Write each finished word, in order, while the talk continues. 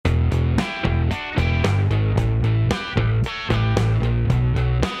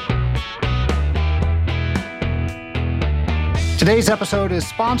Today's episode is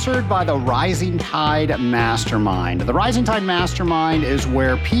sponsored by the Rising Tide Mastermind. The Rising Tide Mastermind is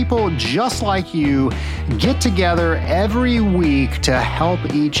where people just like you get together every week to help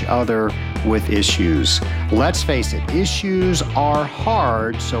each other with issues. Let's face it, issues are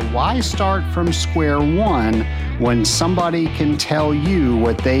hard, so why start from square one when somebody can tell you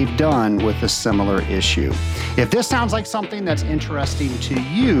what they've done with a similar issue? If this sounds like something that's interesting to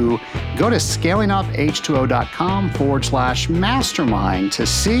you, go to scalinguph2o.com/mastermind to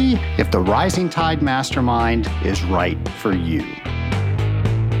see if the Rising Tide Mastermind is right for you.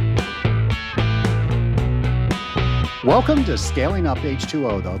 Welcome to Scaling Up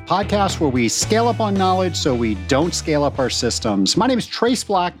H2O, the podcast where we scale up on knowledge so we don't scale up our systems. My name is Trace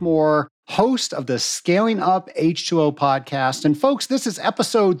Blackmore, host of the Scaling Up H2O podcast. And folks, this is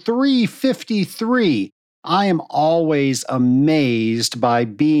episode 353. I am always amazed by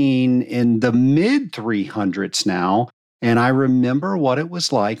being in the mid 300s now. And I remember what it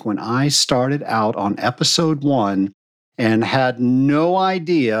was like when I started out on episode 1 and had no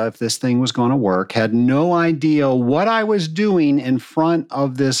idea if this thing was going to work, had no idea what I was doing in front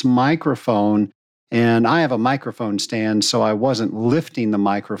of this microphone. And I have a microphone stand, so I wasn't lifting the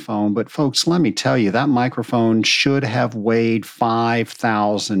microphone. But folks, let me tell you, that microphone should have weighed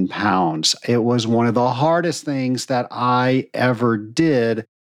 5,000 pounds. It was one of the hardest things that I ever did.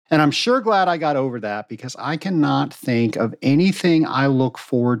 And I'm sure glad I got over that, because I cannot think of anything I look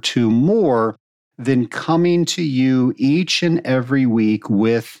forward to more than coming to you each and every week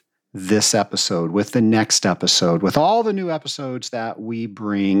with this episode, with the next episode, with all the new episodes that we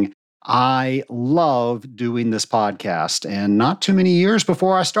bring. I love doing this podcast. And not too many years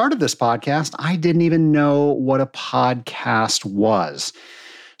before I started this podcast, I didn't even know what a podcast was.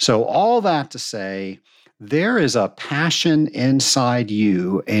 So all that to say, there is a passion inside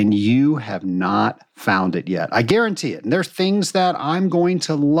you and you have not found it yet. I guarantee it. And there's things that I'm going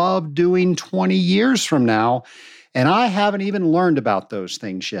to love doing 20 years from now, and I haven't even learned about those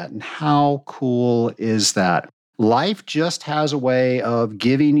things yet. And how cool is that? Life just has a way of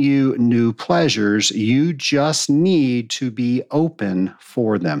giving you new pleasures. You just need to be open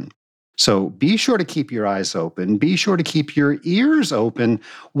for them. So be sure to keep your eyes open. Be sure to keep your ears open.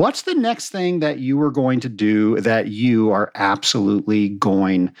 What's the next thing that you are going to do that you are absolutely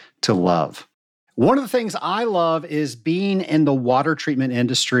going to love? One of the things I love is being in the water treatment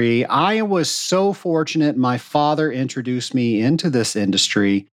industry. I was so fortunate. My father introduced me into this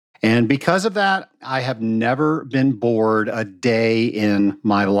industry. And because of that, I have never been bored a day in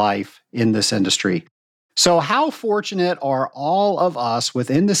my life in this industry. So how fortunate are all of us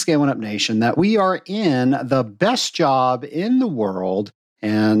within the Scaling Up Nation that we are in the best job in the world.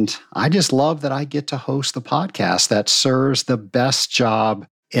 And I just love that I get to host the podcast that serves the best job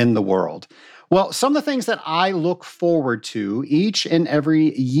in the world. Well, some of the things that I look forward to each and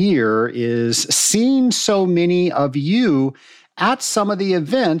every year is seeing so many of you at some of the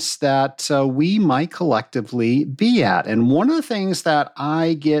events that we might collectively be at. And one of the things that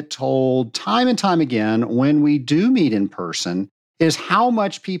I get told time and time again when we do meet in person is how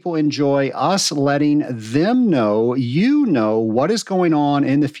much people enjoy us letting them know, you know, what is going on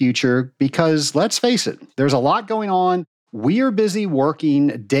in the future. Because let's face it, there's a lot going on. We are busy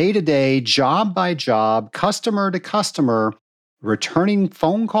working day to day, job by job, customer to customer, returning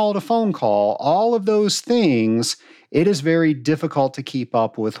phone call to phone call, all of those things. It is very difficult to keep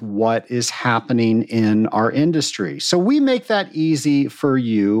up with what is happening in our industry. So we make that easy for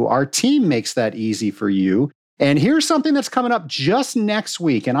you. Our team makes that easy for you. And here's something that's coming up just next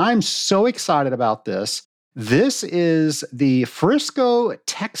week, and I'm so excited about this. This is the Frisco,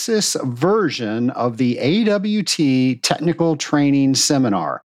 Texas version of the AWT Technical Training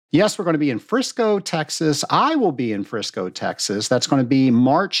Seminar. Yes, we're going to be in Frisco, Texas. I will be in Frisco, Texas. That's going to be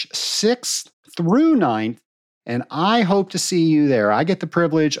March 6th through 9th. And I hope to see you there. I get the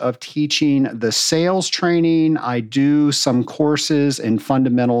privilege of teaching the sales training. I do some courses in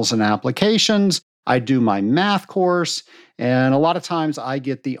fundamentals and applications. I do my math course. And a lot of times I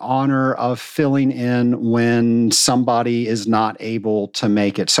get the honor of filling in when somebody is not able to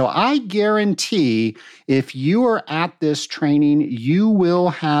make it. So I guarantee if you are at this training, you will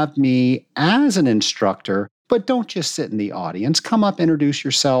have me as an instructor. But don't just sit in the audience. Come up, introduce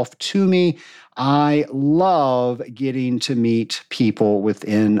yourself to me. I love getting to meet people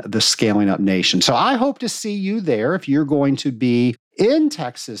within the Scaling Up Nation. So I hope to see you there if you're going to be in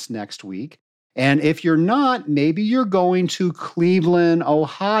Texas next week. And if you're not, maybe you're going to Cleveland,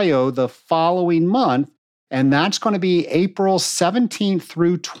 Ohio the following month. And that's going to be April 17th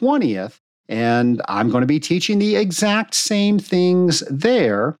through 20th. And I'm going to be teaching the exact same things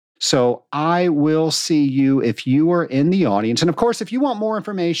there. So I will see you if you are in the audience. And of course, if you want more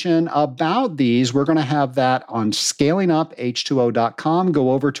information about these, we're going to have that on scalinguph2o.com.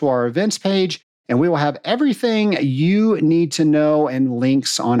 Go over to our events page, and we will have everything you need to know and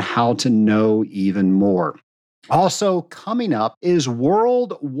links on how to know even more. Also, coming up is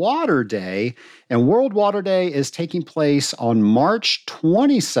World Water Day, and World Water Day is taking place on March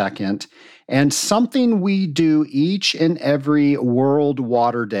 22nd. And something we do each and every World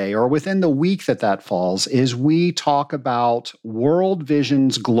Water Day, or within the week that falls, is we talk about World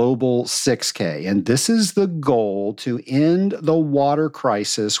Vision's Global 6K. And this is the goal to end the water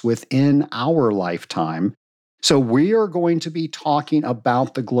crisis within our lifetime. So we are going to be talking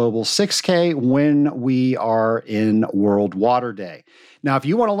about the Global 6K when we are in World Water Day. Now, if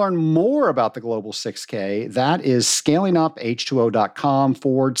you want to learn more about the Global 6K, that is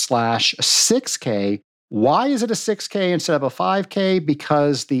scalinguph2o.com/6K. Why is it a 6K instead of a 5K?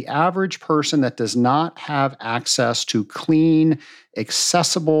 Because the average person that does not have access to clean,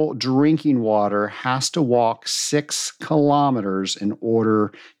 accessible drinking water has to walk 6 kilometers in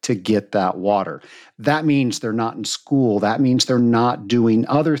order to get that water. That means they're not in school. That means they're not doing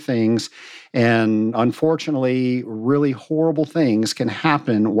other things. And unfortunately, really horrible things can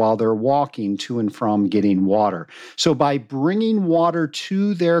happen while they're walking to and from getting water. So by bringing water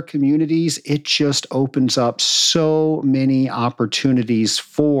to their communities, it just opens up so many opportunities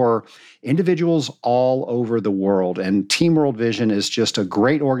for individuals all over the world. And Team World Vision is just a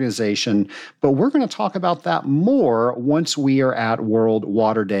great organization, but we're going to talk about that more once we are at World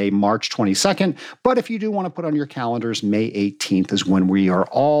Water Day, March 22nd. But if you do want to put on your calendars, May 18th is when we are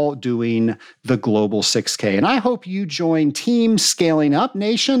all doing the Global 6K. And I hope you join Team Scaling Up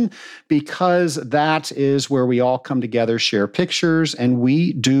Nation, because that is where we all come together, share pictures, and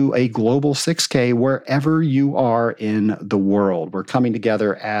we do a Global 6K wherever you are in the world. We're coming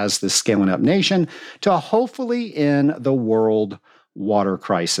together as the Scaling Up Nation to hopefully end the world water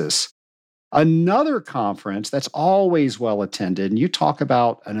crisis. Another conference that's always well attended, and you talk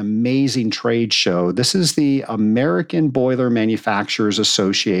about an amazing trade show. This is the American Boiler Manufacturers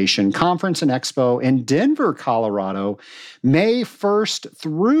Association Conference and Expo in Denver, Colorado, May 1st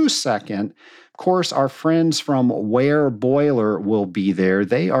through 2nd. Of course, our friends from Ware Boiler will be there.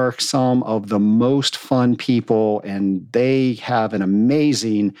 They are some of the most fun people, and they have an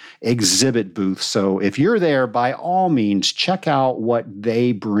amazing exhibit booth. So if you're there, by all means, check out what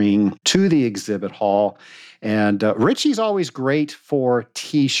they bring to the exhibit hall. And Richie's always great for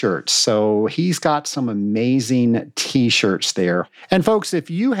t-shirts. So he's got some amazing t-shirts there. And folks,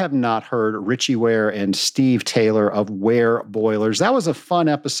 if you have not heard Richie Ware and Steve Taylor of Ware Boilers, that was a fun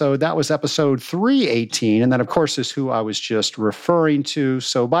episode. That was episode 318. And that, of course, is who I was just referring to.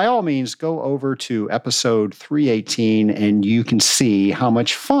 So by all means, go over to episode 318 and you can see how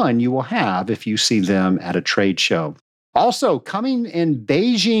much fun you will have if you see them at a trade show. Also, coming in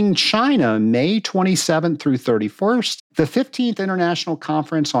Beijing, China, May 27th through 31st, the 15th International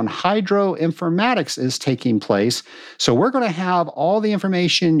Conference on Hydroinformatics is taking place. So we're going to have all the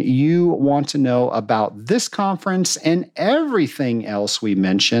information you want to know about this conference and everything else we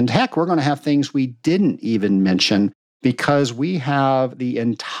mentioned. Heck, we're going to have things we didn't even mention, because we have the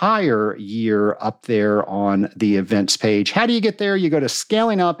entire year up there on the events page. How do you get there? You go to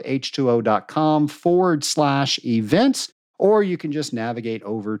scalinguph2o.com/events, or you can just navigate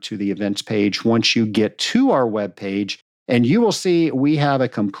over to the events page once you get to our webpage, and you will see we have a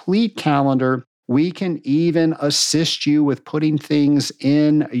complete calendar. We can even assist you with putting things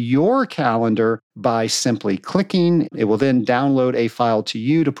in your calendar by simply clicking. It will then download a file to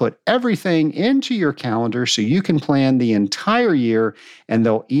you to put everything into your calendar so you can plan the entire year, and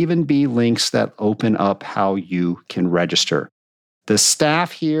there'll even be links that open up how you can register. The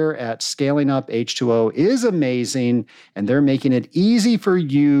staff here at Scaling Up H2O is amazing, and they're making it easy for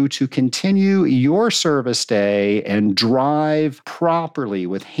you to continue your service day and drive properly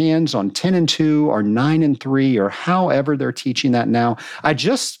with hands on 10 and 2 or 9 and 3 or however they're teaching that now. I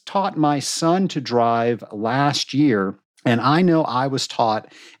just taught my son to drive last year, and I know I was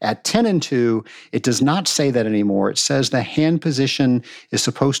taught at 10 and 2. It does not say that anymore. It says the hand position is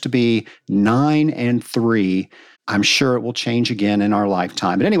supposed to be 9 and 3. I'm sure it will change again in our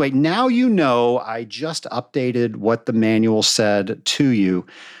lifetime. But anyway, now you know I just updated what the manual said to you.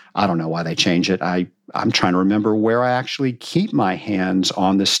 I don't know why they change it. I'm trying to remember where I actually keep my hands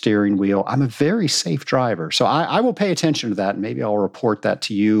on the steering wheel. I'm a very safe driver. So I will pay attention to that. And maybe I'll report that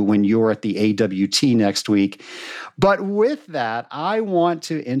to you when you're at the AWT next week. But with that, I want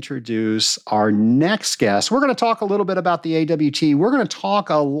to introduce our next guest. We're going to talk a little bit about the AWT. We're going to talk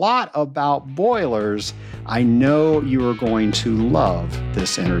a lot about boilers. I know you are going to love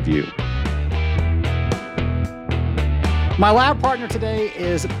this interview. My lab partner today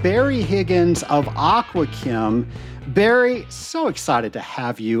is Barry Higgins of Aquachem. Barry, so excited to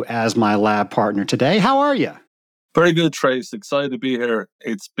have you as my lab partner today. How are you? Very good, Trace. Excited to be here.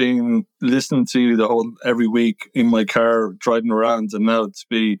 It's been listening to you every week in my car, driving around, and now to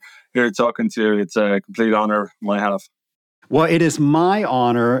be here talking to you, it's a complete honor on my half. Well, it is my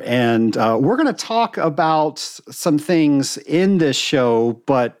honor, and we're going to talk about some things in this show,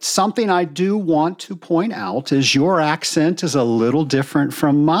 but something I do want to point out is your accent is a little different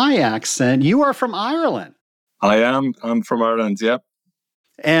from my accent. You are from Ireland. I am. I'm from Ireland, yep.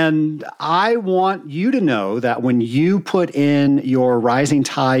 And I want you to know that when you put in your Rising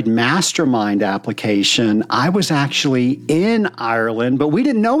Tide Mastermind application, I was actually in Ireland, but we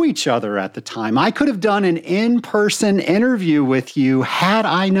didn't know each other at the time. I could have done an in-person interview with you had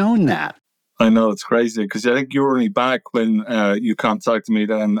I known that. I know, it's crazy because I think you were only back when you contacted me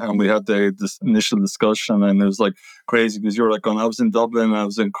then and we had this initial discussion, and it was like crazy because you were like, I was in Dublin, I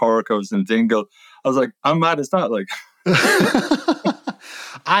was in Cork, I was in Dingle. I was like, how mad is that? Like...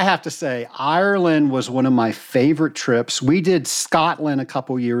 I have to say, Ireland was one of my favorite trips. We did Scotland a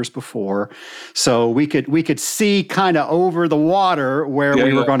couple years before, so we could see kind of over the water where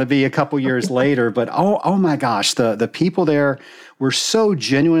we were going to be a couple years later. But oh my gosh, the people there were so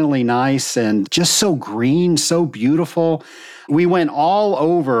genuinely nice and just so green, so beautiful. We went all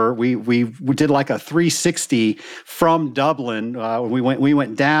over. We did like a 360 from Dublin. We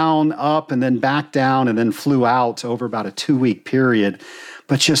went down, up, and then back down, and then flew out over about a 2-week period.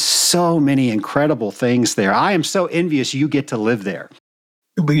 But just so many incredible things there. I am so envious you get to live there.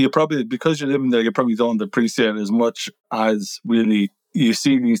 But you probably, because you're living there, you probably don't appreciate it as much as really you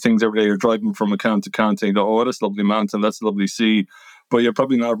see these things every day. You're driving from account to account and you go, oh, that's a lovely mountain, that's a lovely sea. But you're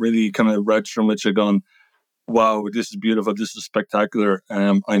probably not really kind of registering with you going, wow, this is beautiful, this is spectacular.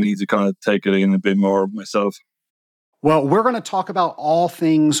 I need to kind of take it in a bit more myself. Well, we're going to talk about all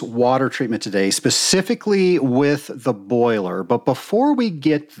things water treatment today, specifically with the boiler. But before we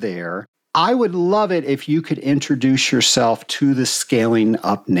get there, I would love it if you could introduce yourself to the Scaling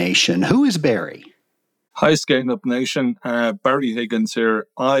Up Nation. Who is Barry? Hi, Scaling Up Nation. Barry Higgins here.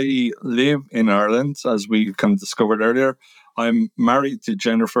 I live in Ireland, as we kind of discovered earlier. I'm married to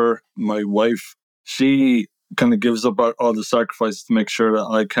Jennifer, my wife. She kind of gives up all the sacrifices to make sure that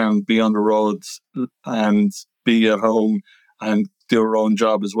I can be on the roads and be at home and do her own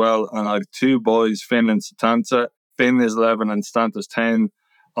job as well. And I have 2 boys, Finn and Satanta. Finn is 11 and Satanta's 10.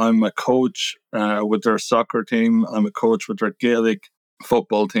 I'm a coach with their soccer team. I'm a coach with their Gaelic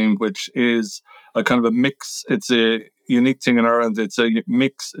football team, which is a kind of a mix. It's a unique thing in Ireland. It's a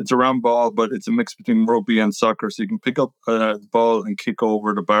mix. It's a round ball, but it's a mix between rugby and soccer. So you can pick up the ball and kick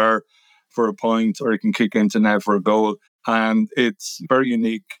over the bar for a point, or you can kick into net for a goal. And it's very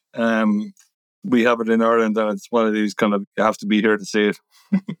unique. We have it in Ireland, and it's one of these kind of, you have to be here to see it.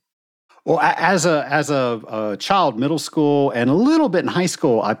 Well, as a child, middle school, and a little bit in high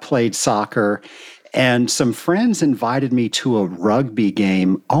school, I played soccer, and some friends invited me to a rugby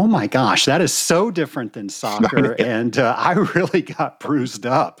game. Oh my gosh, that is so different than soccer, and I really got bruised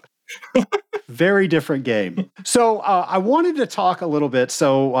up. Very different game. So I wanted to talk a little bit.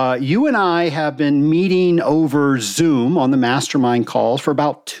 So you and I have been meeting over Zoom on the mastermind calls for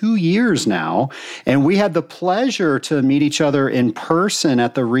about 2 years now. And we had the pleasure to meet each other in person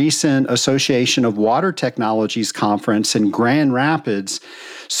at the recent Association of Water Technologies conference in Grand Rapids.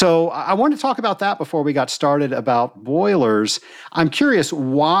 So I want to talk about that before we got started about boilers. I'm curious,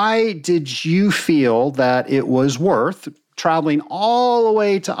 why did you feel that it was worth traveling all the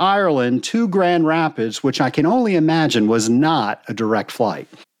way to Ireland to Grand Rapids, which I can only imagine was not a direct flight?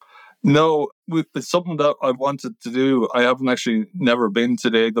 No, it's something that I wanted to do. I haven't actually never been to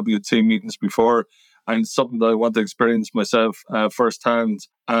the AWT meetings before, and it's something that I want to experience myself firsthand.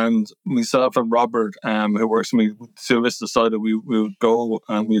 And myself and Robert, who works with me, 2 of us decided we would go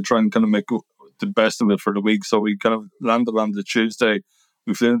and we'd try and kind of make the best of it for the week. So we kind of landed on the Tuesday.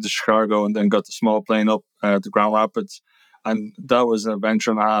 We flew into Chicago and then got the small plane up to Grand Rapids. And that was an adventure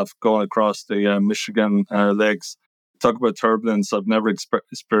and a half going across the Michigan lakes. Talk about turbulence. I've never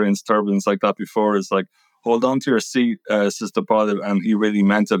experienced turbulence like that before. It's like, hold on to your seat, says the pilot, and he really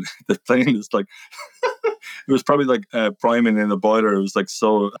meant it. The plane is like, it was probably like priming in a boiler. It was like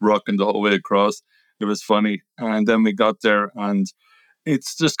so rocking the whole way across. It was funny. And then we got there, and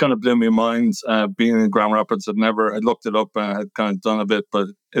it's just kind of blew my mind. Being in Grand Rapids, I looked it up and I had kind of done a bit, but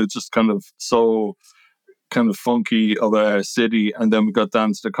it was just kind of so kind of funky of a city. And then we got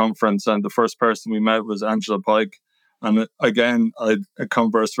down to the conference, and the first person we met was Angela Pike. And again, I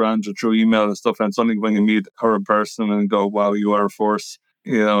conversed with Angela through email and stuff. And it's only when you meet her in person and go, wow, you are a force.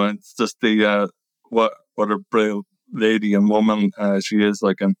 And it's just what a brilliant lady and woman she is.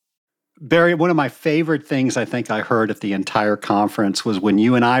 Like, and Barry, one of my favorite things I think I heard at the entire conference was when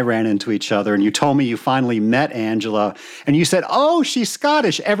you and I ran into each other and you told me you finally met Angela and you said, oh, she's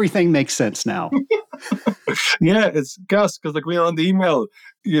Scottish. Everything makes sense now. Yeah, it's gas because like when you're on the email,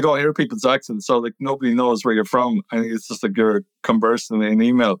 you don't hear people's accents. So like nobody knows where you're from. And it's just like you're conversing in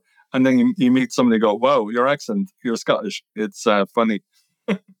email. And then you meet somebody and go, wow, your accent, you're Scottish. It's funny.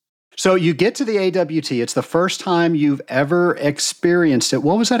 So you get to the AWT. It's the first time you've ever experienced it.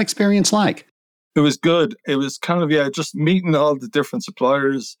 What was that experience like? It was good. It was kind of, just meeting all the different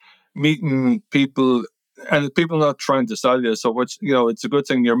suppliers, meeting people, and people not trying to sell you. So, it's a good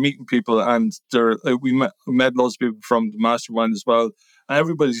thing you're meeting people, and we met loads of people from the mastermind as well. And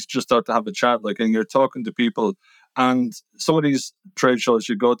everybody's just out to have a chat, and you're talking to people. And some of these trade shows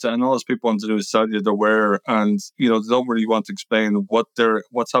you go to, and all those people want to do is sell you their wear, and they don't really want to explain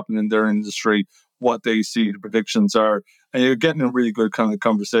what's happening in their industry, what they see the predictions are, and you're getting a really good kind of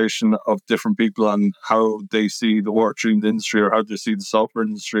conversation of different people on how they see the water treatment industry, or how they see the software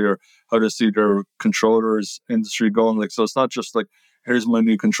industry, or how they see their controllers industry going. So it's not just like, here's my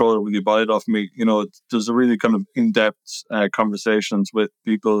new controller, will you buy it off me? There's a really kind of in-depth conversations with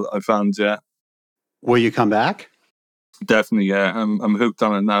people I found. Yeah. Will you come back? Definitely, yeah. I'm hooked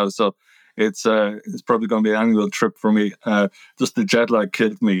on it now, so it's probably going to be an annual trip for me. Just the jet lag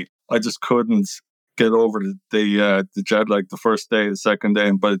killed me. I just couldn't get over the jet lag the first day, the second day,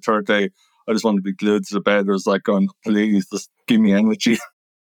 and by the third day, I just wanted to be glued to the bed. I was like, going, please, just give me energy.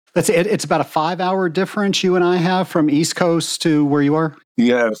 That's it. It's about a 5-hour difference you and I have from East Coast to where you are.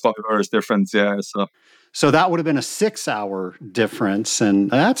 Yeah, 5 hours difference. Yeah, so that would have been a 6-hour difference, and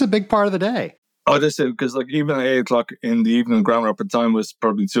that's a big part of the day. Oh, that's it, because even at 8 o'clock in the evening, Grand Rapids time was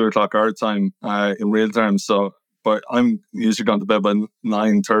probably 2 o'clock our time in real time. So, but I'm usually going to bed by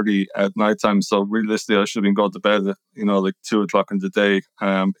 9:30 at night time. So realistically, I should have been going to bed, 2 o'clock in the day.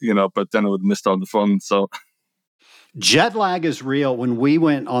 But then I would have missed all the fun. So. Jet lag is real. When we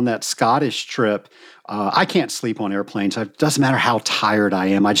went on that Scottish trip, I can't sleep on airplanes. It doesn't matter how tired I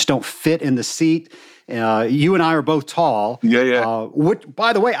am. I just don't fit in the seat. You and I are both tall. Yeah.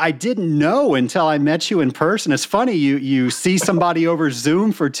 By the way, I didn't know until I met you in person. It's funny, you see somebody over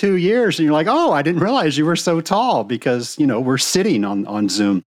Zoom for 2 years and you're like, oh, I didn't realize you were so tall because, we're sitting on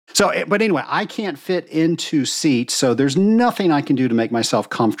Zoom. So, but anyway, I can't fit into seats, so there's nothing I can do to make myself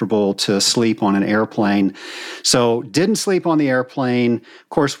comfortable to sleep on an airplane. So didn't sleep on the airplane. Of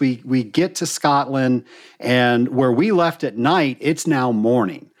course, we get to Scotland, and where we left at night, it's now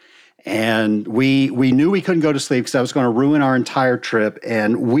morning. And we knew we couldn't go to sleep because that was going to ruin our entire trip.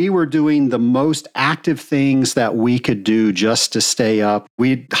 And we were doing the most active things that we could do just to stay up.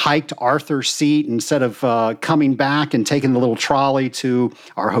 We hiked Arthur's Seat instead of coming back and taking the little trolley to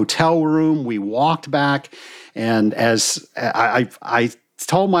our hotel room. We walked back. And as I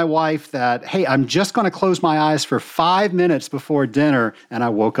told my wife that, hey, I'm just going to close my eyes for 5 minutes before dinner. And I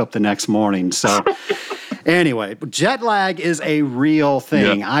woke up the next morning. So anyway, jet lag is a real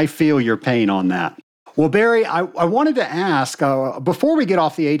thing. Yeah. I feel your pain on that. Well, Barry, I wanted to ask, before we get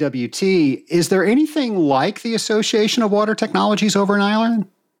off the AWT, is there anything like the Association of Water Technologies over in Ireland?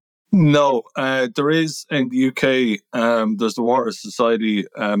 No, there is in the UK. There's the Water Society,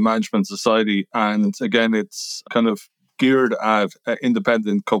 Management Society, and again, it's kind of geared at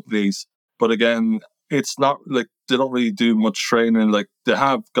independent companies. But again, it's not like they don't really do much training. Like they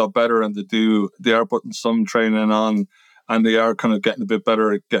have got better, and they are putting some training on, and they are kind of getting a bit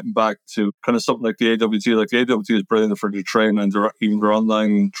better at getting back to kind of something like the AWT. Like the AWT is brilliant for the training, and even their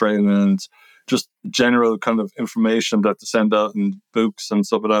online training and just general kind of information that they send out and books and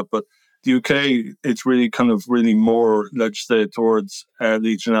stuff like that. But the UK, it's really kind of really more legislated towards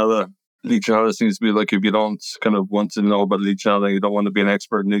Legionella. Legionella seems to be like, if you don't kind of want to know about Legionella, you don't want to be an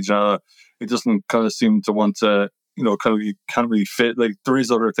expert in Legionella, it doesn't kind of seem to want to, kind of, you can't really fit. Like there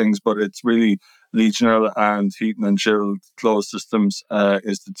is other things, but it's really Legionella and heating and chilled closed systems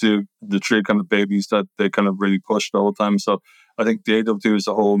is the three kind of babies that they kind of really push the whole time. So I think the AWT as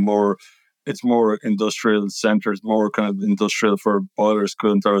a whole it's more industrial centres, more kind of industrial for boilers,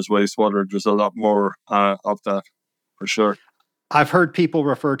 cooling towers, wastewater. There's a lot more of that for sure. I've heard people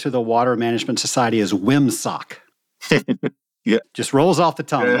refer to the Water Management Society as WMSOC. Yeah. Just rolls off the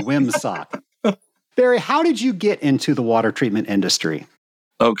tongue, Yeah. WMSOC. Barry, how did you get into the water treatment industry?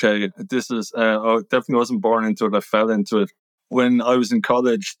 Okay, this is, I definitely wasn't born into it. I fell into it. When I was in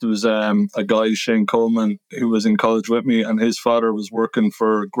college, there was a guy, Shane Coleman, who was in college with me, and his father was working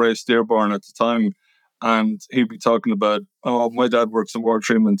for Grace Dearborn at the time. And he'd be talking about, oh, my dad works in water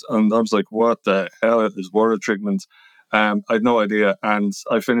treatment. And I was like, what the hell is water treatment? I had no idea. And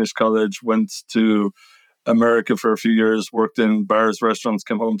I finished college, went to America for a few years, worked in bars, restaurants,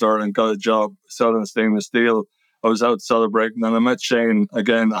 came home to Ireland, got a job selling stainless steel. I was out celebrating, and I met Shane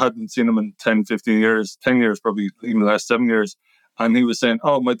again. I hadn't seen him in 10, 15 years, 10 years, probably even the last 7 years. And he was saying,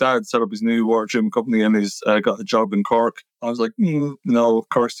 oh, my dad set up his new water treatment company and he's got a job in Cork. I was like, no,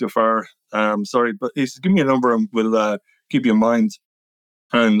 Cork's too far. Sorry. But he said, give me a number and we'll keep you in mind.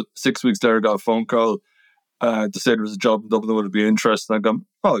 And 6 weeks later, I got a phone call to say there was a job in Dublin. Would it be interested? I go,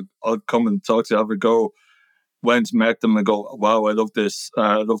 oh, I'll come and talk to you, have a go. Went, met them and go, wow, I love this.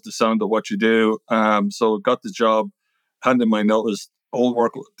 I love the sound of what you do. So got the job, handed my notice. Old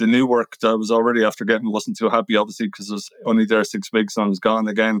work, the new work that I was already after getting, wasn't too happy, obviously, because I was only there 6 weeks and I was gone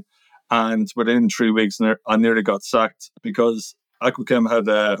again. And within 3 weeks, I nearly got sacked because Aquachem had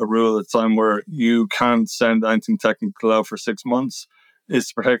a rule at the time where you can't send anything technical out for 6 months. It's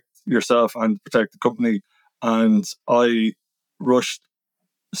to protect yourself and protect the company. And I rushed,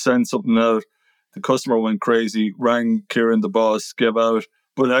 sent something out. The customer went crazy, rang Kieran, the boss, gave out.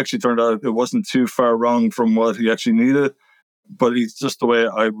 But it actually turned out it wasn't too far wrong from what he actually needed. But it's just the way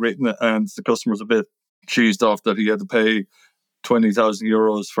I've written it, and the customer's a bit cheesed off that he had to pay 20,000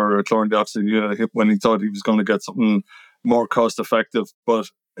 euros for a chlorine dioxide unit when he thought he was going to get something more cost effective. But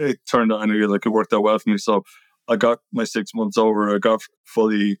it turned out anyway, like it worked out well for me. So I got my 6 months over. I got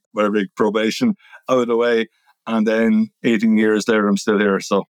fully, whatever, probation out of the way. And then 18 years later, I'm still here.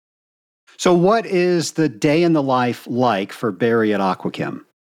 So what is the day in the life like for Barry at Aquachem?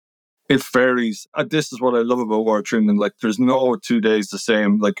 It varies. This is what I love about water treatment. Like, there's no 2 days the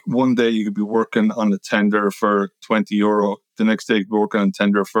same. Like, one day you could be working on a tender for 20 euro. The next day you could be working on a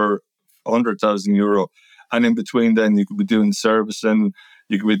tender for 100,000 euro. And in between then you could be doing servicing,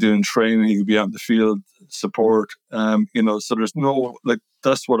 you could be doing training, you could be out in the field, support. So there's no, like,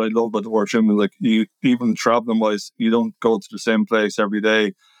 that's what I love about the water treatment. Like, you, even traveling wise, you don't go to the same place every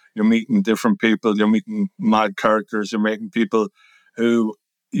day. You're meeting different people. You're meeting mad characters. You're meeting people who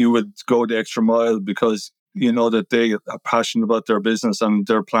you would go the extra mile because you know that they are passionate about their business and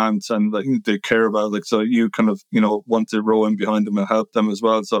their plants and like, they care about it. Like, so you kind of, want to row in behind them and help them as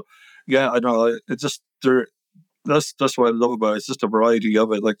well. So yeah, I don't know. It's just that's what I love about it. It's just a variety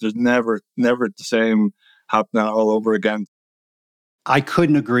of it. Like, there's never the same happening all over again. I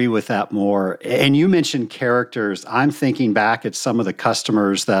couldn't agree with that more. And you mentioned characters. I'm thinking back at some of the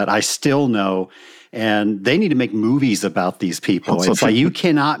customers that I still know, and they need to make movies about these people. It's like you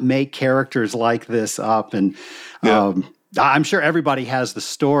cannot make characters like this up. And I'm sure everybody has the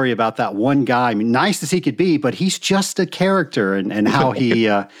story about that one guy. I mean, nice as he could be, but he's just a character and how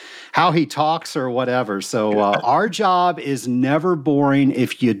he talks or whatever. So our job is never boring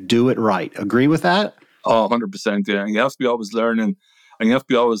if you do it right. Agree with that? Oh, 100%. Yeah. And you have to be always learning. And you have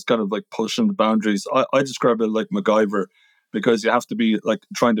to be always kind of like pushing the boundaries. I describe it like MacGyver, because you have to be like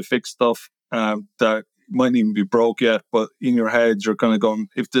trying to fix stuff that mightn't even be broke yet, but in your head you're kind of going,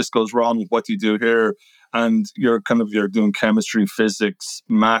 if this goes wrong, what do you do here? And you're doing chemistry, physics,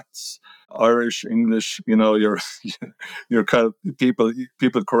 maths, Irish, English. You're kind of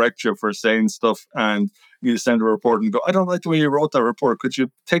people correct you for saying stuff, and you send a report and go, I don't like the way you wrote that report. Could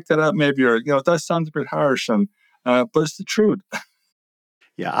you take that out maybe? Or that sounds a bit harsh, and but it's the truth.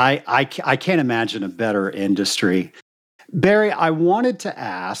 Yeah, I can't imagine a better industry. Barry, I wanted to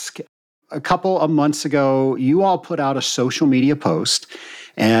ask, a couple of months ago, you all put out a social media post,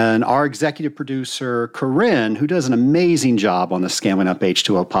 and our executive producer, Corinne, who does an amazing job on the Scaling Up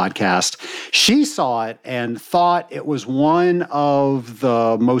H2O podcast, she saw it and thought it was one of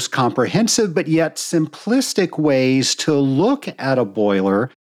the most comprehensive but yet simplistic ways to look at a boiler.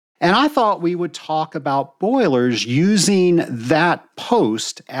 And I thought we would talk about boilers using that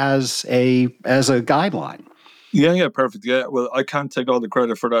post as a guideline. Yeah, perfect. Yeah, well, I can't take all the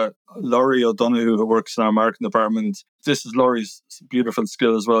credit for that. Laurie O'Donoghue, who works in our marketing department, this is Laurie's beautiful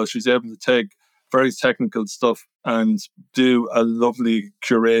skill as well. She's able to take very technical stuff and do a lovely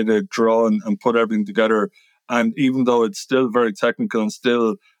curated drawing and put everything together. And even though it's still very technical and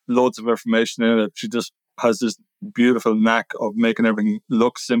still loads of information in it, she just has this beautiful knack of making everything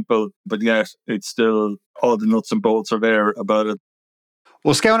look simple, but yet it's still all the nuts and bolts are there about it.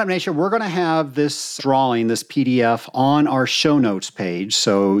 Well, Scaling Up Nation, we're going to have this drawing, this PDF on our show notes page.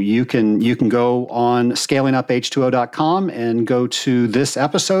 So you can go on scalinguph2o.com and go to this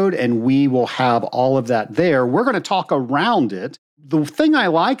episode, and we will have all of that there. We're going to talk around it. The thing I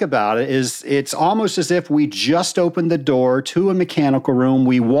like about it is it's almost as if we just opened the door to a mechanical room.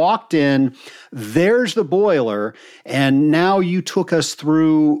 We walked in, there's the boiler, and now you took us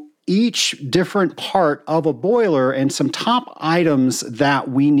through each different part of a boiler and some top items that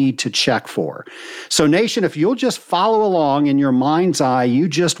we need to check for. So, Nation, if you'll just follow along in your mind's eye, you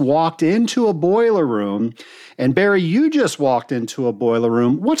just walked into a boiler room, and Barry, you just walked into a boiler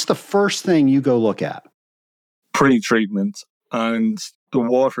room. What's the first thing you go look at? Pre-treatment and the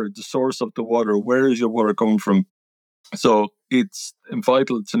water, the source of the water. Where is your water coming from? So it's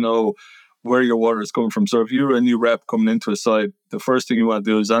vital to know where your water is coming from. So if you're a new rep coming into a site, the first thing you want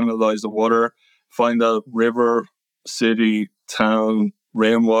to do is analyze the water, find out river, city, town,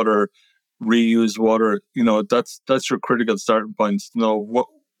 rainwater, reused water. That's your critical starting points to know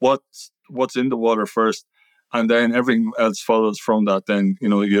what's in the water first, and then everything else follows from that. Then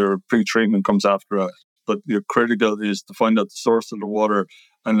your pre-treatment comes after that. But your critical is to find out the source of the water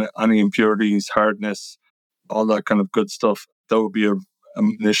and any impurities, hardness, all that kind of good stuff. That would be your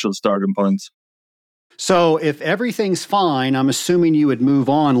initial starting points. So if everything's fine, I'm assuming you would move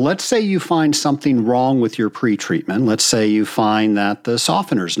on. Let's say you find something wrong with your pre-treatment. Let's say you find that the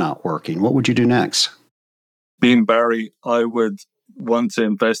softener's not working. What would you do next? Being Barry, I would want to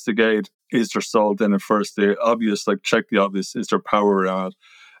investigate, is there salt in it first? The obvious, check the obvious, is there power on it?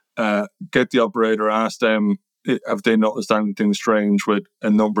 Get the operator, ask them, have they noticed anything strange with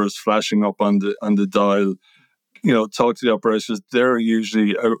numbers flashing up on the dial? Talk to the operators. They're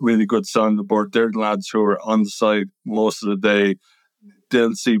usually a really good sounding board. They're the lads who are on the site most of the day.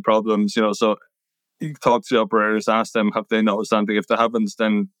 They'll see problems, so you talk to the operators, ask them, have they noticed anything? If they haven't,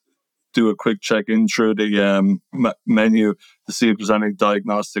 then do a quick check in through the menu to see if there's any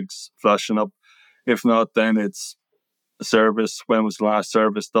diagnostics flashing up. If not, then it's a service. When was the last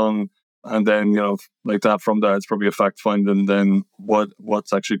service done? And then, like that, from there, it's probably a fact finding then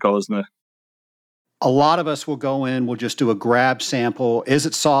what's actually causing it. A lot of us will go in, we'll just do a grab sample. Is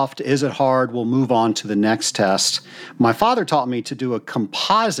it soft? Is it hard? We'll move on to the next test. My father taught me to do a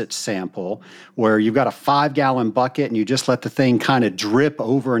composite sample where you've got a 5-gallon bucket and you just let the thing kind of drip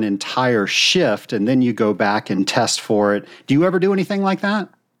over an entire shift, and then you go back and test for it. Do you ever do anything like that?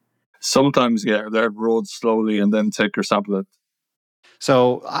 Sometimes, yeah. They're rolled slowly and then take your sample.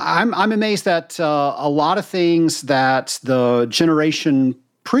 So I'm amazed that a lot of things that the generation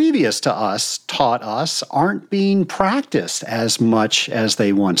previous to us taught us aren't being practiced as much as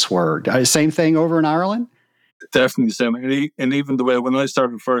they once were. Same thing over in Ireland? Definitely the same. And even the way when I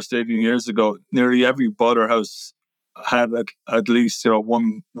started first 18 years ago, nearly every boiler house had at least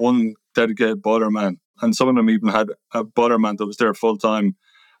one dedicated boiler man. And some of them even had a boiler man that was there full time.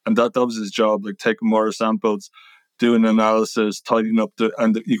 And that was his job, taking water samples, doing analysis, tidying up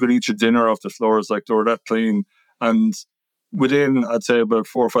and you could eat your dinner off the floors, they were that clean. And within, I'd say, about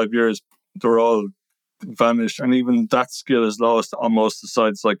 4 or 5 years, they're all vanished. And even that skill is lost on most of the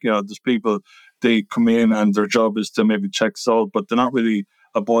sites. There's people, they come in and their job is to maybe check salt, but they're not really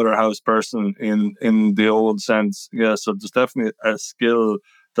a boiler house person in the old sense. Yeah, so there's definitely a skill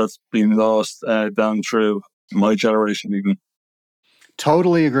that's been lost down through my generation even.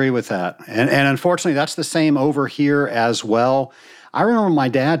 Totally agree with that. And unfortunately, that's the same over here as well. I remember my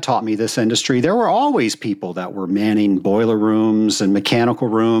dad taught me this industry. There were always people that were manning boiler rooms and mechanical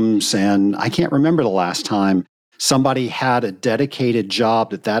rooms, and I can't remember the last time somebody had a dedicated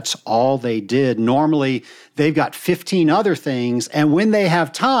job that's all they did. Normally, they've got 15 other things, and when they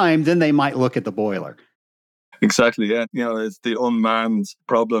have time, then they might look at the boiler. Exactly, yeah. It's the unmanned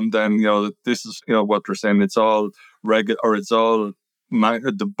problem then, this is, what they're saying. It's all regular, or it's all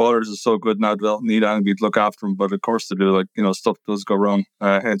the boilers are so good now they don't need anybody to look after them, but of course they do. Stuff does go wrong.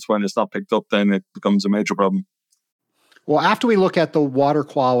 Hence, when it's not picked up, then it becomes a major problem. Well, after we look at the water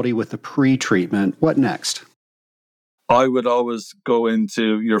quality with the pre-treatment, what next? I would always go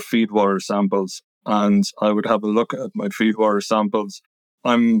into your feed water samples, and I would have a look at my feed water samples.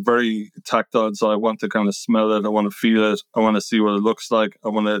 I'm very tactile, so I want to kind of smell it. I want to feel it. I want to see what it looks like. I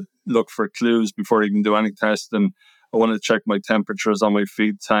want to look for clues before I even do any testing. I want to check my temperatures on my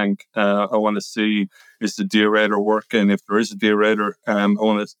feed tank. I want to see, is the deaerator working? If there is a deaerator, I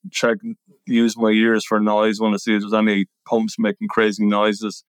want to use my ears for noise. I want to see if there's any pumps making crazy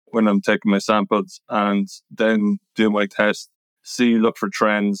noises when I'm taking my samples, and then do my test. Look for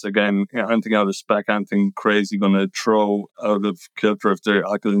trends. Again, anything out of spec, anything crazy going to throw out of kilter if the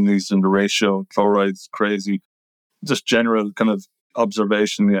alkalinity's in the ratio, chloride's crazy. Just general kind of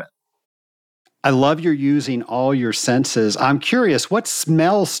observation yet. I love you're using all your senses. I'm curious, what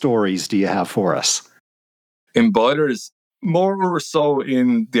smell stories do you have for us? In boilers, more so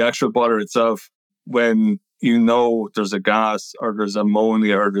in the actual boiler itself, when you know there's a gas or there's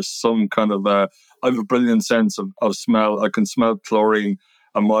ammonia or there's some kind of I have a brilliant sense of smell. I can smell chlorine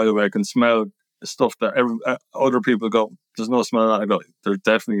a mile away. I can smell stuff that other people go, there's no smell. I go, there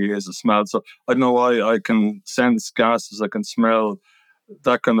definitely is a smell. So I know why I can sense gases. I can smell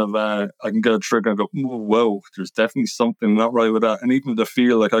that kind of, I can get a trigger and go, whoa, there's definitely something not right with that. And even the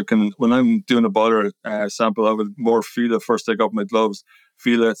feel, like I can, when I'm doing a boiler sample, I would more feel it first, take off my gloves,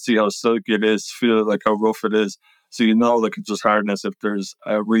 feel it, see how silky it is, feel it, like how rough it is. So you know, like it's just hardness. If there's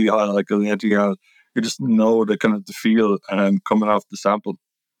a really high, like a you just know the kind of the feel coming off the sample.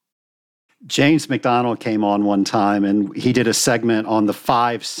 James McDonald came on one time and he did a segment on the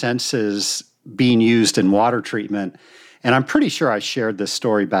 5 senses being used in water treatment. And I'm pretty sure I shared this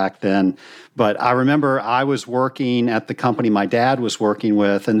story back then, but I remember I was working at the company my dad was working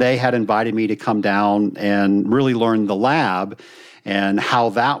with, and they had invited me to come down and really learn the lab and how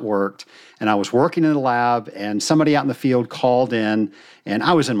that worked. And I was working in the lab, and somebody out in the field called in, and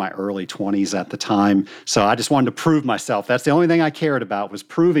I was in my early 20s at the time. So I just wanted to prove myself. That's the only thing I cared about, was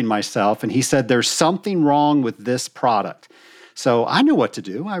proving myself. And he said, there's something wrong with this product. So I knew what to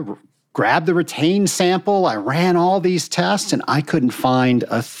do. I grabbed the retained sample, I ran all these tests, and I couldn't find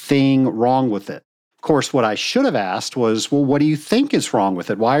a thing wrong with it. Of course, what I should have asked was, well, what do you think is wrong with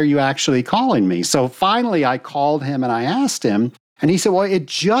it? Why are you actually calling me? So finally, I called him and I asked him, and he said, well, it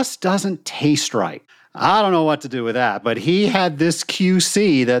just doesn't taste right. I don't know what to do with that, but he had this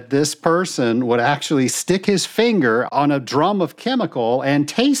QC that this person would actually stick his finger on a drum of chemical and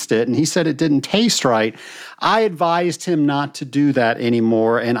taste it, and he said it didn't taste right. I advised him not to do that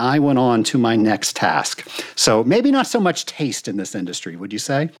anymore, and I went on to my next task. So maybe not so much taste in this industry, would you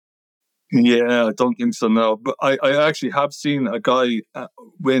say? Yeah, I don't think so, no. But I actually have seen a guy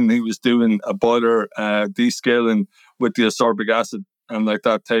when he was doing a boiler descaling with the ascorbic acid and like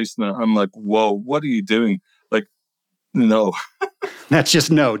that tasting it. I'm like, whoa, what are you doing? Like, no. That's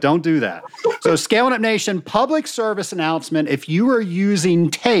just no, don't do that. So Scaling Up Nation, public service announcement. If you are using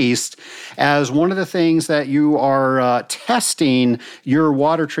taste as one of the things that you are testing your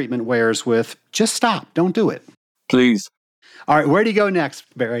water treatment wares with, just stop. Don't do it. Please. All right, where do you go next,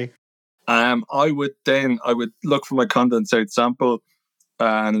 Barry? I would look for my condensate sample,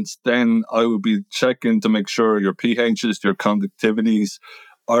 and then I would be checking to make sure your pHs, your conductivities,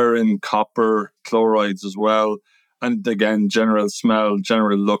 iron, copper, chlorides as well. And again, general smell,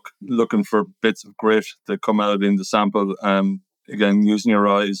 general look, looking for bits of grit that come out in the sample. Again, using your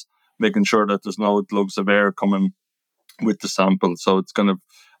eyes, making sure that there's no lugs of air coming with the sample. So it's kind of,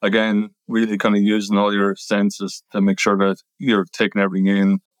 again, really kind of using all your senses to make sure that you're taking everything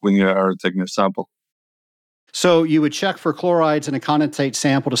in when you are taking a sample. So you would check for chlorides in a condensate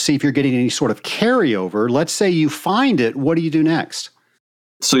sample to see if you're getting any sort of carryover. Let's say you find it. What do you do next?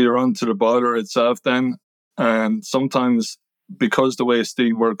 So you're on to the boiler itself then. And sometimes, because the way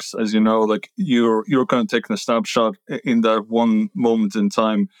steam works, as you know, like you're kind of taking a snapshot in that one moment in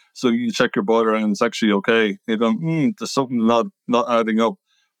time. So you check your boiler and it's actually okay. You go, there's something not adding up.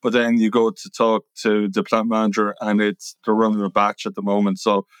 But then you go to talk to the plant manager and they're running a batch at the moment.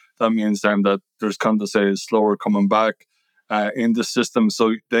 So that means then that there's condensate is slower coming back in the system.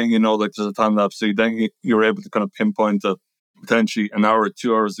 So then you know, like there's a time lapse. So then you're able to kind of pinpoint that potentially an hour or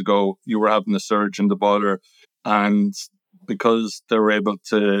 2 hours ago, you were having a surge in the boiler. And because they were able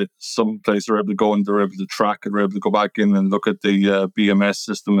to, some places were able to go and they were able to track it, they were able to go back in and look at the BMS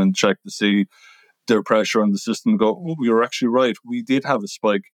system and check to see their pressure on the system and go, oh, we were actually right. We did have a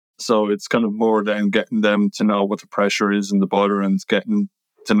spike. So it's kind of more than getting them to know what the pressure is in the boiler and getting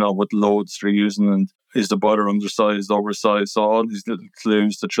to know what loads they're using and is the boiler undersized, oversized. So all these little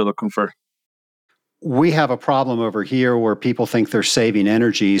clues that you're looking for. We have a problem over here where people think they're saving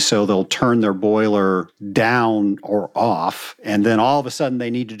energy, so they'll turn their boiler down or off, and then all of a sudden they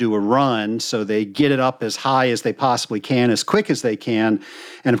need to do a run, so they get it up as high as they possibly can, as quick as they can,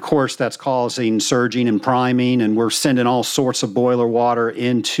 and of course that's causing surging and priming, and we're sending all sorts of boiler water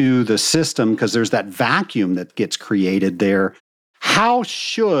into the system because there's that vacuum that gets created there. How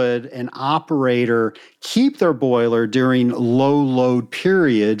should an operator keep their boiler during low load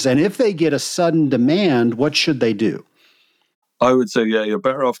periods? And if they get a sudden demand, what should they do? I would say, yeah, you're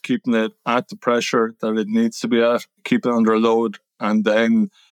better off keeping it at the pressure that it needs to be at, keep it under load, and then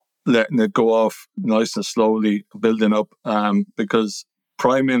letting it go off nice and slowly, building up. Because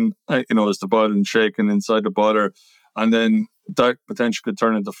priming, is the boiler shaking inside the boiler, and then that potentially could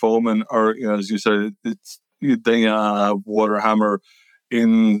turn into foaming, or as you said, then you have water hammer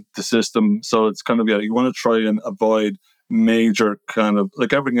in the system. So it's kind of, you want to try and avoid major kind of,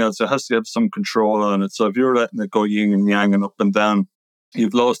 like everything else, it has to have some control on it. So if you're letting it go yin and yang and up and down,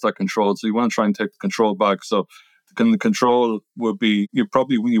 you've lost that control. So you want to try and take the control back. So the control would be, you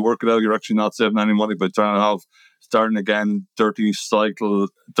probably, when you work it out, you're actually not saving any money by turning it off, starting again, dirty cycle,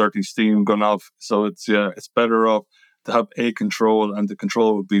 dirty steam going off. So it's better off to have a control, and the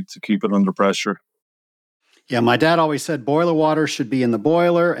control would be to keep it under pressure. Yeah, my dad always said boiler water should be in the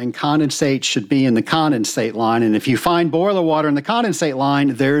boiler and condensate should be in the condensate line. And if you find boiler water in the condensate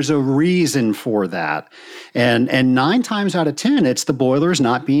line, there's a reason for that. And 9 times out of 10, it's the boilers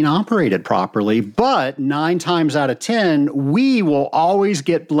not being operated properly. But 9 times out of 10, we will always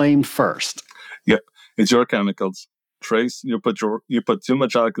get blamed first. Yeah, it's your chemicals. Trace, you put too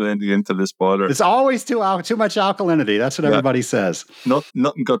much alkalinity into this boiler. It's always too much alkalinity. That's what everybody says.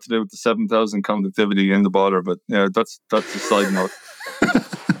 Nothing got to do with the 7,000 conductivity in the boiler, but that's a side note.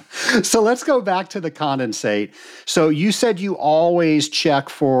 So let's go back to the condensate. So you said you always check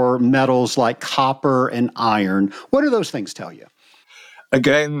for metals like copper and iron. What do those things tell you?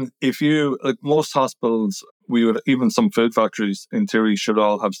 Again, if you, like most hospitals, even some food factories in theory should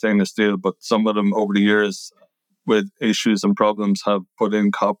all have stainless steel, but some of them over the years with issues and problems have put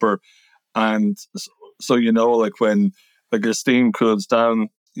in copper. And so, like when your steam cools down,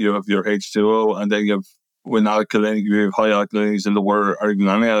 you have your H2O, and then you have, when alkalinity, you have high alkalinities in the water, or even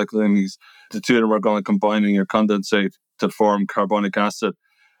any alkalinities, the two of them are going to combine in your condensate to form carbonic acid.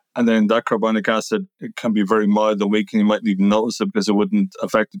 And then that carbonic acid, it can be very mild and weak, and you mightn't even notice it because it wouldn't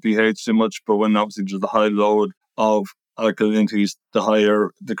affect the pH too much. But when obviously there's a high load of alkalinities, the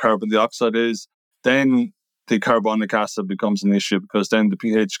higher the carbon dioxide is, then the carbonic acid becomes an issue, because then the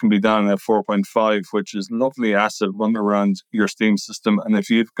pH can be down at 4.5, which is lovely acid running around your steam system. And if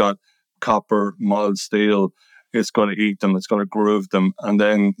you've got copper, mild steel, it's going to eat them, it's going to groove them. And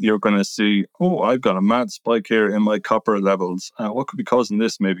then you're going to see, I've got a mad spike here in my copper levels. What could be causing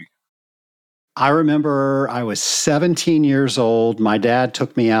this maybe? I remember I was 17 years old. My dad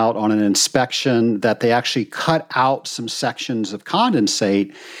took me out on an inspection that they actually cut out some sections of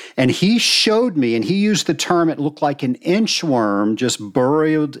condensate. And he showed me, and he used the term, it looked like an inchworm just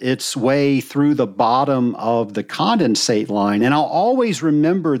burrowed its way through the bottom of the condensate line. And I'll always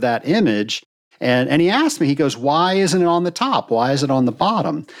remember that image. And he asked me, he goes, why isn't it on the top? Why is it on the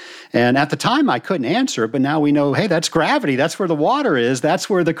bottom? And at the time, I couldn't answer, but now we know, hey, that's gravity. That's where the water is. That's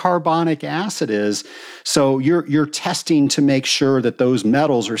where the carbonic acid is. So you're testing to make sure that those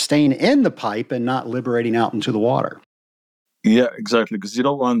metals are staying in the pipe and not liberating out into the water. Yeah, exactly, because you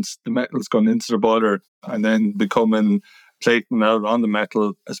don't want the metals going into the boiler and then becoming plating out on the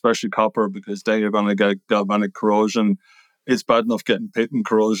metal, especially copper, because then you're going to get galvanic corrosion. It's bad enough getting pit and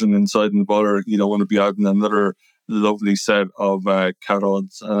corrosion inside the boiler. You don't want to be adding another lovely set of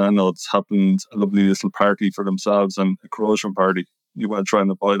cathodes and anodes, having a lovely little party for themselves and a corrosion party. You want to try and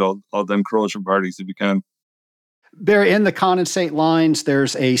avoid all them corrosion parties if you can. Barry, in the condensate lines,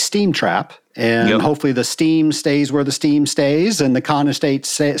 there's a steam trap, and hopefully the steam stays where the steam stays and the condensate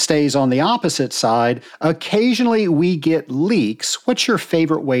stays on the opposite side. Occasionally we get leaks. What's your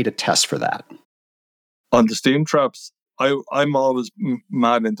favorite way to test for that? On the steam traps, I'm always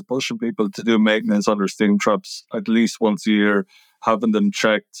mad into pushing people to do maintenance on their steam traps at least once a year, having them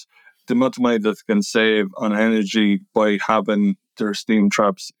checked. The amount of money that they can save on energy by having their steam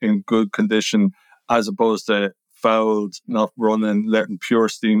traps in good condition, as opposed to fouled, not running, letting pure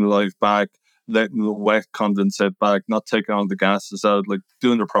steam life back, letting the wet condensate back, not taking all the gases out, like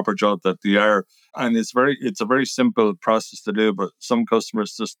doing the proper job that they are. And it's a very simple process to do, but some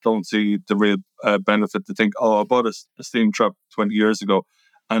customers just don't see the real benefit. They think, I bought a steam trap 20 years ago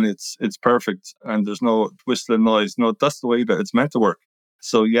and it's perfect and there's no whistling noise. No, that's the way that it's meant to work.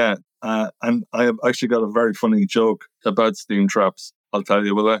 So and I have actually got a very funny joke about steam traps. I'll tell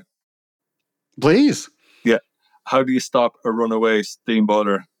you, will I? Please. Yeah. How do you stop a runaway steam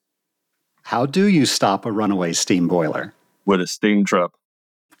boiler? How do you stop a runaway steam boiler? With a steam trap.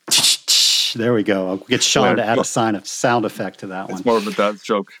 There we go. I'll get Sean to add a sound effect to that one. It's more of a dad's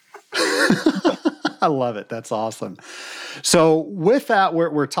joke. I love it. That's awesome. So with that,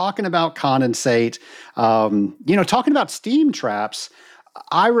 we're talking about condensate. Talking about steam traps,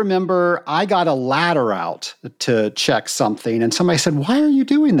 I remember I got a ladder out to check something, and somebody said, why are you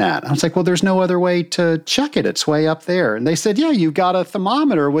doing that? I was like, well, there's no other way to check it. It's way up there. And they said, yeah, you've got a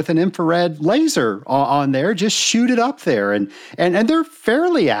thermometer with an infrared laser on there. Just shoot it up there. And they're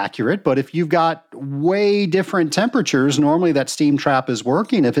fairly accurate, but if you've got way different temperatures, normally that steam trap is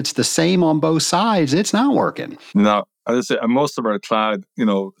working. If it's the same on both sides, it's not working. No, as I say, and most of them are clad,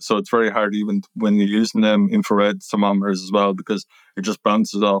 so it's very hard even when you're using them infrared thermometers as well, because it just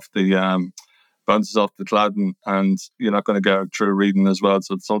bounces off the cladding, and you're not going to get a true reading as well.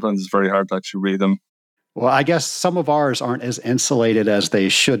 So sometimes it's very hard to actually read them. Well, I guess some of ours aren't as insulated as they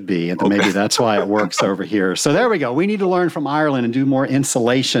should be, and maybe that's why it works over here. So there we go. We need to learn from Ireland and do more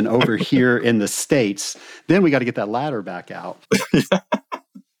insulation over here in the States. Then we got to get that ladder back out. Yeah.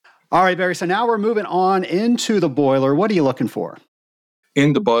 All right, Barry. So now we're moving on into the boiler. What are you looking for?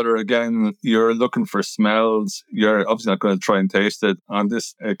 In the boiler, again, you're looking for smells. You're obviously not going to try and taste it on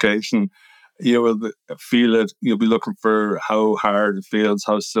this occasion. You will feel it. You'll be looking for how hard it feels,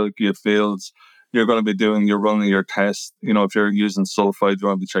 how silky it feels. You're going to be running your test. If you're using sulfide, you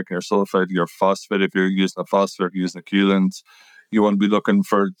want to be checking your sulfide, your phosphate. If you're using a phosphate, you're using a coolant. You want to be looking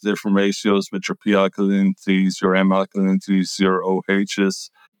for different ratios with your P alkalinities, your M alkalinities, your OHs.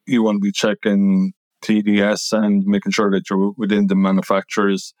 You want to be checking TDS and making sure that you're within the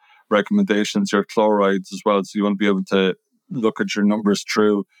manufacturer's recommendations, your chlorides as well. So you want to be able to look at your numbers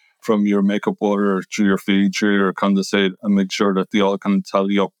through from your makeup water, through your feed, through your condensate, and make sure that they all kind of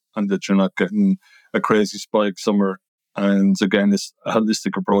tally up and that you're not getting a crazy spike somewhere. And again, this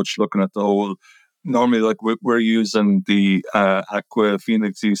holistic approach, looking at the whole. Normally, like we're using the Aqua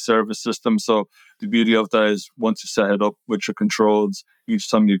Phoenix E service system. So the beauty of that is once you set it up with your controls, each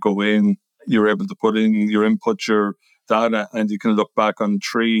time you go in, you're able to put in your input, your data, and you can look back on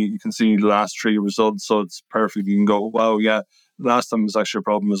you can see the last 3 results. So it's perfect. You can go, wow, yeah, last time was actually a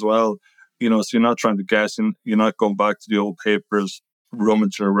problem as well. So you're not trying to guess, and you're not going back to the old papers,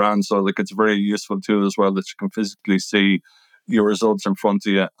 rummaging around. So it's a very useful tool as well, that you can physically see your results in front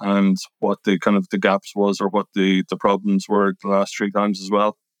of you and what the kind of the gaps was, or what the problems were the last 3 times as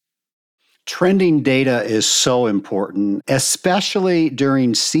well. Trending data is so important, especially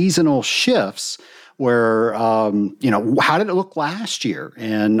during seasonal shifts where, how did it look last year?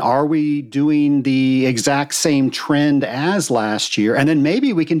 And are we doing the exact same trend as last year? And then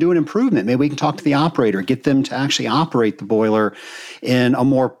maybe we can do an improvement. Maybe we can talk to the operator, get them to actually operate the boiler in a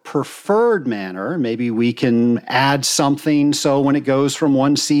more preferred manner. Maybe we can add something so when it goes from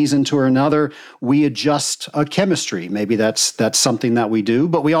one season to another, we adjust a chemistry. Maybe that's something that we do.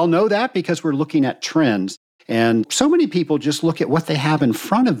 But we all know that because we're looking at trends. And so many people just look at what they have in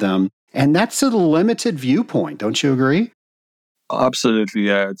front of them. And that's a limited viewpoint. Don't you agree? Absolutely,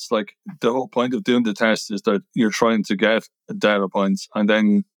 yeah. It's like the whole point of doing the test is that you're trying to get data points and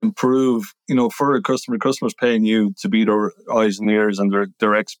then improve, for a customer. Customers paying you to be their eyes and ears, and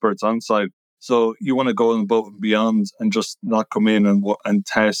they're experts on site. So you want to go above and beyond and just not come in and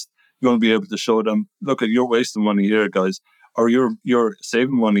test. You want to be able to show them, look, you're wasting money here, guys, or you're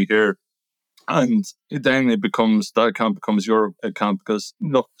saving money here. And then that account becomes your account, because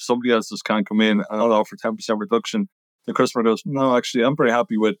somebody else just can't come in and I'll offer 10% reduction. The customer goes, no, actually, I'm very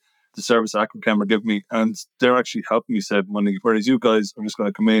happy with the service Aquachem are giving me, and they're actually helping me save money. Whereas you guys are just going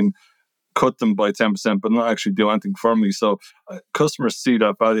to come in, cut them by 10%, but not actually do anything for me. So customers see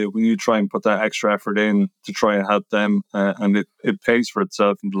that value when you try and put that extra effort in to try and help them, and it pays for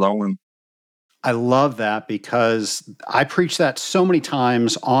itself in the long run. I love that, because I preach that so many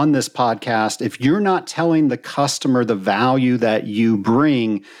times on this podcast. If you're not telling the customer the value that you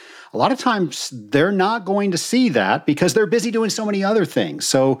bring, a lot of times they're not going to see that because they're busy doing so many other things.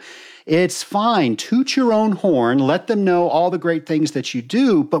 So it's fine. Toot your own horn. Let them know all the great things that you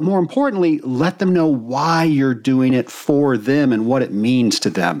do. But more importantly, let them know why you're doing it for them and what it means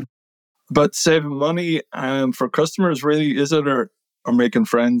to them. But saving money for customers, really, is it, or making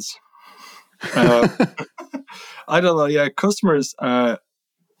friends? I don't know. Yeah, customers,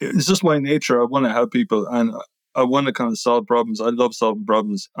 it's just my nature. I want to help people and I want to kind of solve problems. I love solving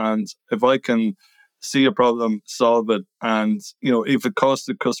problems. And if I can see a problem, solve it, and, if it costs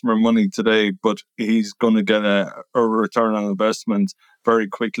the customer money today, but he's going to get a return on investment very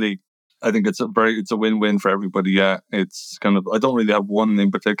quickly, I think it's a win-win for everybody. Yeah, it's kind of, I don't really have one in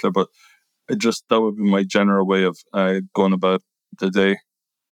particular, but that would be my general way of going about the day.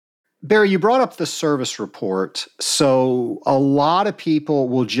 Barry, you brought up the service report. So a lot of people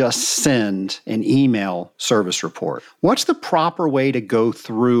will just send an email service report. What's the proper way to go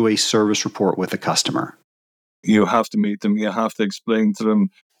through a service report with a customer? You have to meet them. You have to explain to them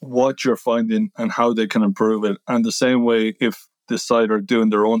what you're finding and how they can improve it. And the same way, if the site are doing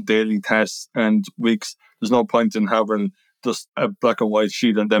their own daily tests and weeks, there's no point in having just a black and white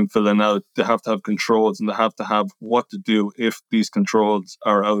sheet and then filling out. They have to have controls, and they have to have what to do if these controls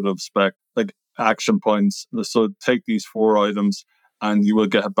are out of spec, like action points. So take these 4 items and you will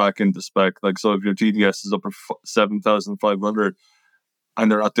get it back into spec. Like, so if your TDS is up at 7,500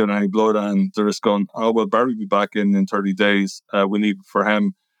 and they're not doing any blood, and they're just going, oh, well, Barry will be back in 30 days. We need for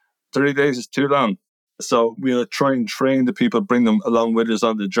him. 30 days is too long. So we'll try and train the people, bring them along with us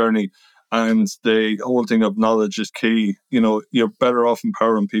on the journey. And the whole thing of knowledge is key. You're better off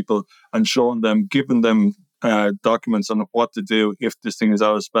empowering people and showing them, giving them documents on what to do if this thing is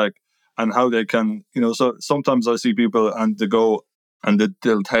out of spec and how they can, so sometimes I see people and they go and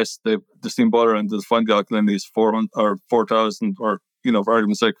they'll test the steam boiler and they'll find the alkalinity is 400 or 4,000 or, for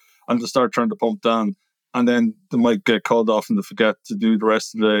argument's sake, and they'll start trying to pump down. And then they might get called off and they forget to do the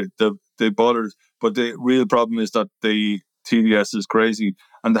rest of the boilers. But the real problem is that the TDS is crazy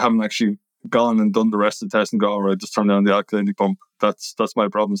and they haven't actually gone and done the rest of the test and go, all right, just turn down the alkalinity pump. That's my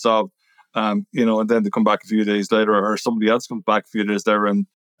problem solved. And then they come back a few days later, or somebody else comes back a few days later and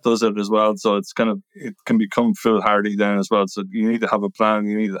does it as well. So it can become foolhardy then as well. So you need to have a plan.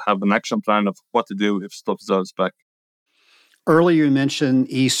 You need to have an action plan of what to do if stuff is out of spec. Earlier, you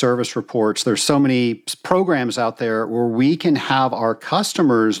mentioned e-service reports. There's so many programs out there where we can have our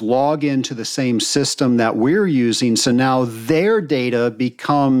customers log into the same system that we're using. So now their data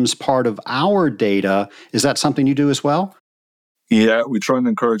becomes part of our data. Is that something you do as well? Yeah, we try and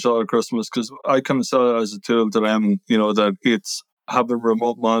encourage all our customers because I kind of sell it as a tool to them, that it's having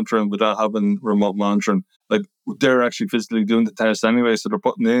remote monitoring without having remote monitoring. Like they're actually physically doing the test anyway, so they're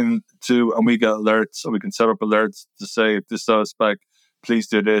putting in and we get alerts, so we can set up alerts to say if this is out of spec, please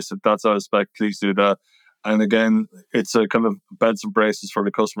do this. If that's out of spec, please do that. And again, it's a kind of beds and braces for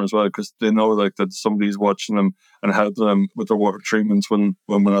the customer as well because they know like that somebody's watching them and helping them with their water treatments when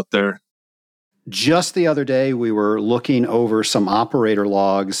we're not there. Just the other day, we were looking over some operator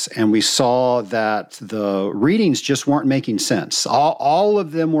logs and we saw that the readings just weren't making sense. All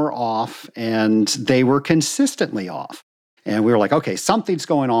of them were off and they were consistently off. And we were like, okay, something's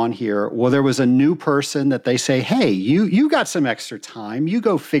going on here. Well, there was a new person that they say, hey, you got some extra time. You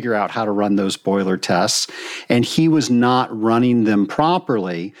go figure out how to run those boiler tests. And he was not running them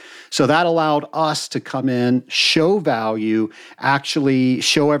properly. So that allowed us to come in, show value, actually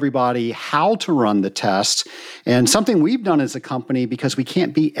show everybody how to run the test. And something we've done as a company, because we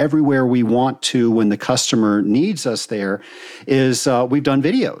can't be everywhere we want to when the customer needs us there, is we've done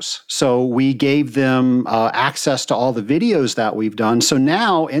videos. So we gave them access to all the videos that we've done. So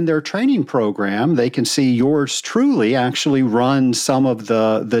now in their training program, they can see yours truly actually run some of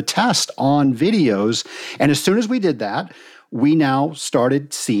the test on videos. And as soon as we did that, we now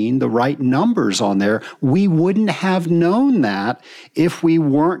started seeing the right numbers on there. We wouldn't have known that if we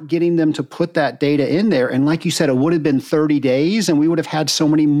weren't getting them to put that data in there. And like you said, it would have been 30 days and we would have had so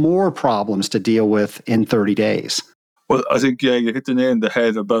many more problems to deal with in 30 days. Well, I think, you hit the nail on the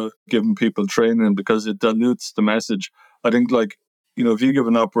head about giving people training because it dilutes the message. I think if you give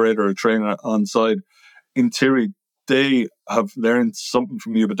an operator a trainer on site, in theory, they have learned something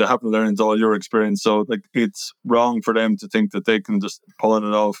from you, but they haven't learned all your experience. So it's wrong for them to think that they can just pull it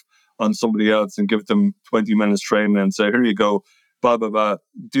off on somebody else and give them 20 minutes training and say, here you go, blah, blah, blah,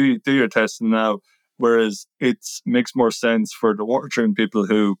 do your testing now. Whereas it makes more sense for the water treatment people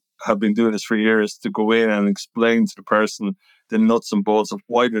who have been doing this for years to go in and explain to the person the nuts and bolts of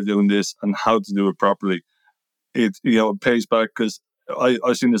why they're doing this and how to do it properly. It pays back because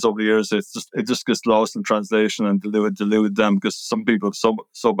I've seen this over the years. It just gets lost in translation and dilute them because some people have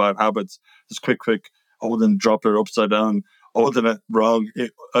so bad habits. Just quick, holding dropper upside down, holding it wrong.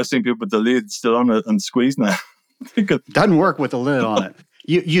 I've seen people with the lid still on it and squeezing it. Doesn't work with the lid on it.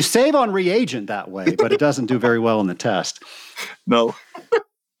 You save on reagent that way, but it doesn't do very well in the test. No.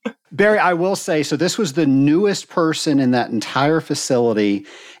 Barry, I will say, so this was the newest person in that entire facility,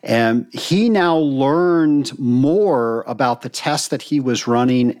 and he now learned more about the test that he was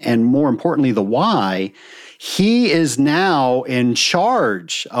running, and more importantly, the why. He is now in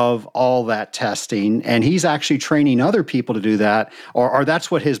charge of all that testing, and he's actually training other people to do that, or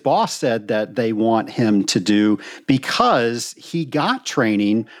that's what his boss said that they want him to do, because he got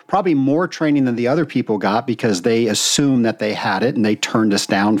training, probably more training than the other people got, because they assumed that they had it and they turned us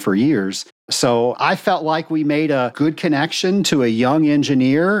down for years. So I felt like we made a good connection to a young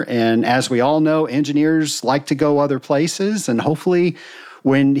engineer, and as we all know, engineers like to go other places, and hopefully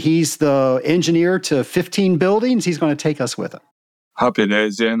when he's the engineer to 15 buildings, he's going to take us with him. Happy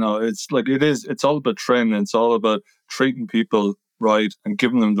days, it's all about training. It's all about treating people right and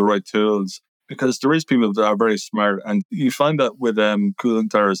giving them the right tools, because there is people that are very smart, and you find that with cooling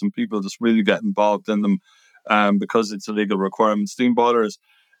towers and people just really get involved in them because it's a legal requirement. Steam boilers,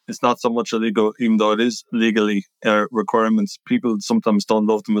 it's not so much illegal, even though it is legally requirements. People sometimes don't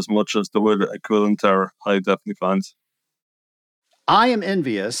love them as much as they would a cooling tower, I definitely find. I am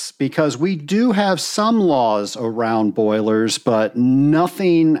envious because we do have some laws around boilers, but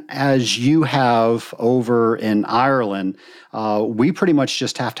nothing as you have over in Ireland. We pretty much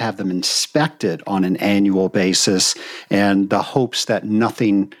just have to have them inspected on an annual basis, and the hopes that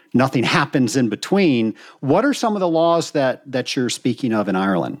nothing happens in between. What are some of the laws that you're speaking of in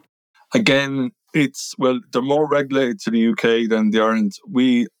Ireland? Again, they're more regulated to the UK than the Ireland.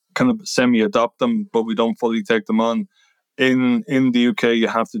 We kind of semi-adopt them, but we don't fully take them on. In the UK, you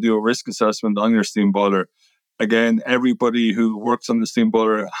have to do a risk assessment on your steam boiler. Again, everybody who works on the steam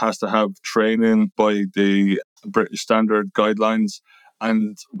boiler has to have training by the British Standard guidelines.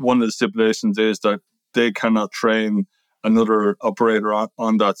 And one of the stipulations is that they cannot train another operator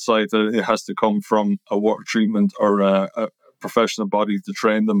on that site. It has to come from a water treatment or a professional body to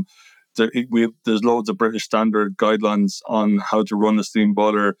train them. There's loads of British Standard guidelines on how to run a steam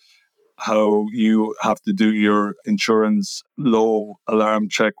boiler, how you have to do your insurance low alarm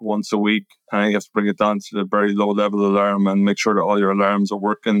check once a week. And you have to bring it down to the very low level alarm and make sure that all your alarms are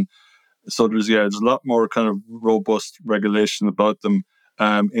working. So there's a lot more kind of robust regulation about them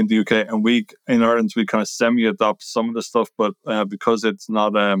in the UK. And in Ireland, we kind of semi-adopt some of the stuff, but because it's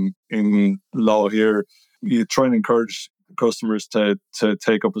not in law here, you try and encourage customers to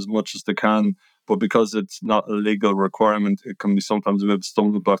take up as much as they can. But because it's not a legal requirement, it can be sometimes a bit of a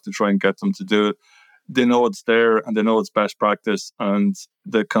stumbling block to try and get them to do it. They know it's there and they know it's best practice, and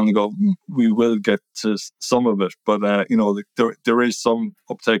they kind of go, we will get to some of it. But, there is some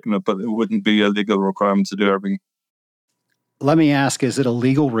uptake in it, but it wouldn't be a legal requirement to do everything. Let me ask, is it a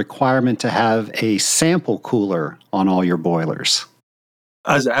legal requirement to have a sample cooler on all your boilers?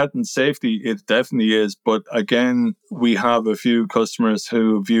 As a health and safety, it definitely is. But again, we have a few customers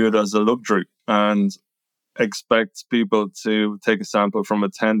who view it as a luxury and expect people to take a sample from a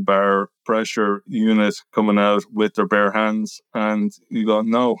 10-bar pressure unit coming out with their bare hands. And you go,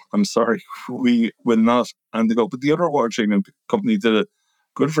 no, I'm sorry, we will not. And they go, but the other water treatment company did it.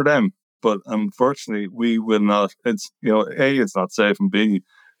 Good for them. But unfortunately, we will not. It's, A, it's not safe, and B,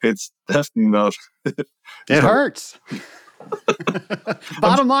 it's definitely not. It hurts.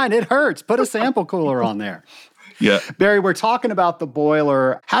 Bottom line, it hurts. Put a sample cooler on there. Yeah. Barry, we're talking about the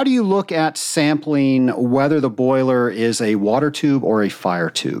boiler. How do you look at sampling whether the boiler is a water tube or a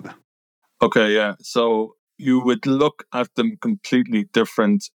fire tube? Okay, yeah. So you would look at them completely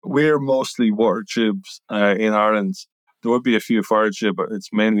different. We're mostly water tubes in Ireland. There would be a few fire tube, but it's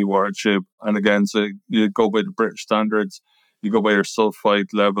mainly water tube. And again, so you go by the British standards. You go by your sulfite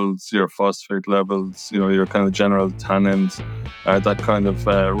levels, your phosphate levels, your kind of general tannins, that kind of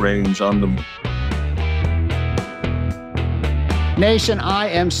range on them. Nation, I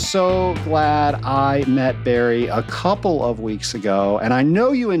am so glad I met Barry a couple of weeks ago, and I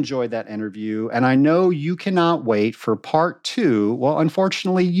know you enjoyed that interview, and I know you cannot wait for part 2. Well,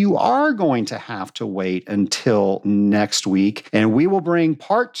 unfortunately, you are going to have to wait until next week, and we will bring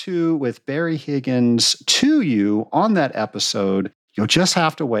part 2 with Barry Higgins to you on that episode. You'll just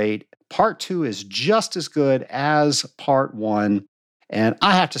have to wait. Part 2 is just as good as part 1. And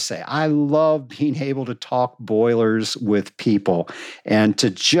I have to say, I love being able to talk boilers with people and to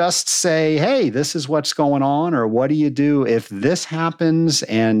just say, hey, this is what's going on, or what do you do if this happens,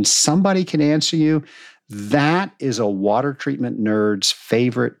 and somebody can answer you. That is a water treatment nerd's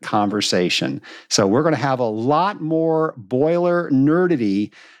favorite conversation. So we're going to have a lot more boiler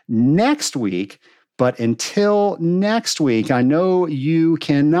nerdity next week. But until next week, I know you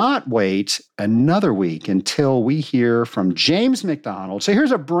cannot wait another week until we hear from James McDonald. So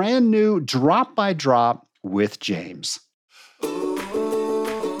here's a brand new Drop by Drop with James.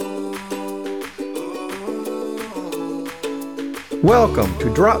 Welcome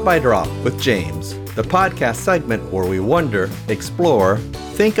to Drop by Drop with James, the podcast segment where we wonder, explore,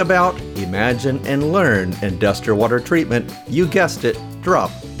 think about, imagine, and learn industrial water treatment. You guessed it, drop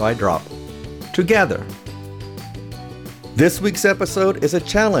by drop. Together. This week's episode is a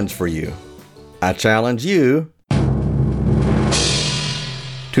challenge for you. I challenge you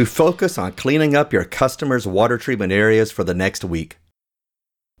to focus on cleaning up your customers' water treatment areas for the next week.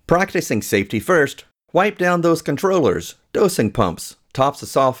 Practicing safety first, wipe down those controllers, dosing pumps, tops of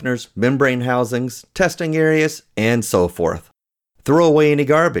softeners, membrane housings, testing areas, and so forth. Throw away any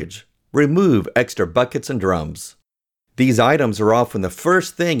garbage. Remove extra buckets and drums. These items are often the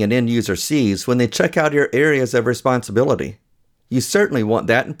first thing an end user sees when they check out your areas of responsibility. You certainly want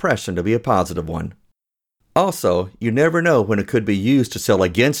that impression to be a positive one. Also, you never know when it could be used to sell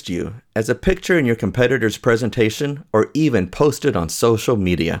against you as a picture in your competitor's presentation or even posted on social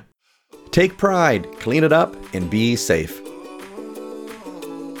media. Take pride, clean it up, and be safe.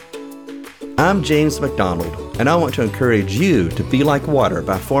 I'm James McDonald, and I want to encourage you to be like water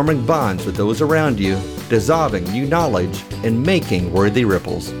by forming bonds with those around you, dissolving new knowledge, and making worthy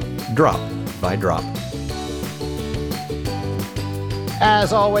ripples, drop by drop.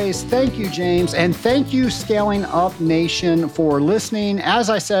 As always, thank you, James, and thank you, Scaling Up Nation, for listening. As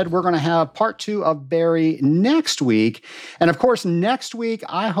I said, we're going to have part 2 of Barry next week. And of course, next week,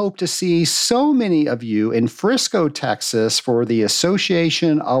 I hope to see so many of you in Frisco, Texas for the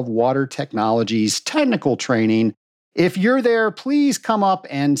Association of Water Technologies technical training. If you're there, please come up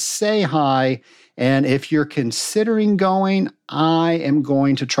and say hi. And if you're considering going, I am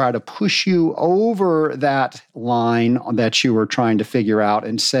going to try to push you over that line that you were trying to figure out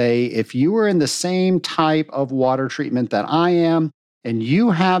and say, if you are in the same type of water treatment that I am, and you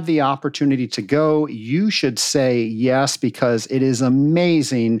have the opportunity to go, you should say yes, because it is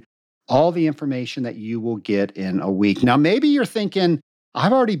amazing all the information that you will get in a week. Now, maybe you're thinking,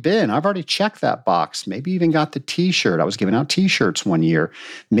 I've already checked that box. Maybe even got the t-shirt. I was giving out t-shirts one year.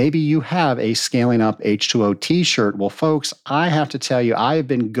 Maybe you have a Scaling Up H2O t-shirt. Well, folks, I have to tell you, I have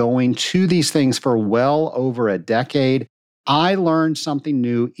been going to these things for well over a decade. I learn something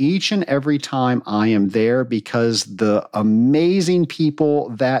new each and every time I am there, because the amazing people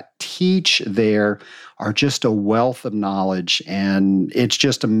that teach there are just a wealth of knowledge. And it's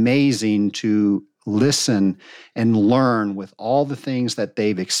just amazing to listen and learn with all the things that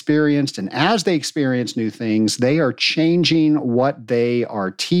they've experienced. And as they experience new things, they are changing what they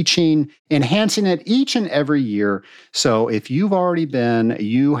are teaching, enhancing it each and every year. So if you've already been,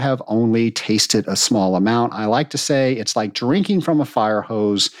 you have only tasted a small amount. I like to say it's like drinking from a fire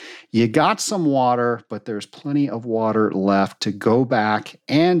hose. You got some water, but there's plenty of water left to go back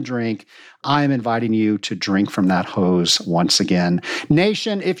and drink. I am inviting you to drink from that hose once again.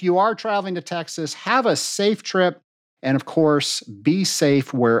 Nation, if you are traveling to Texas, have a safe trip. And of course, be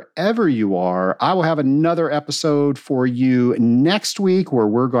safe wherever you are. I will have another episode for you next week where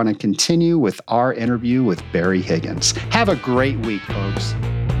we're going to continue with our interview with Barry Higgins. Have a great week, folks.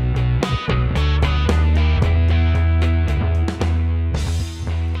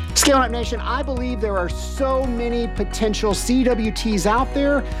 Scaling Up Nation, I believe there are so many potential CWTs out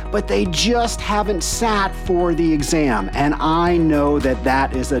there, but they just haven't sat for the exam. And I know that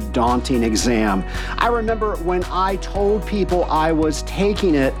that is a daunting exam. I remember when I told people I was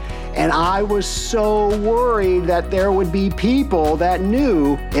taking it, and I was so worried that there would be people that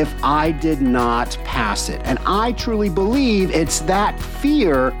knew if I did not pass it. And I truly believe it's that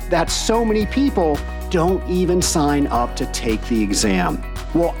fear that so many people don't even sign up to take the exam.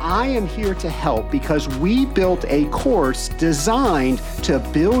 Well, I am here to help, because we built a course designed to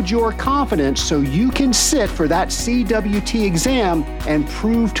build your confidence so you can sit for that CWT exam and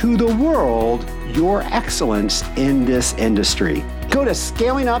prove to the world your excellence in this industry. Go to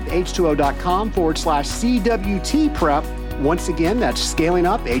scalinguph2o.com/CWT prep. Once again, that's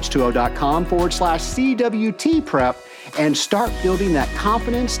scalinguph2o.com/CWT prep, and start building that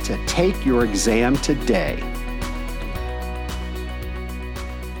confidence to take your exam today.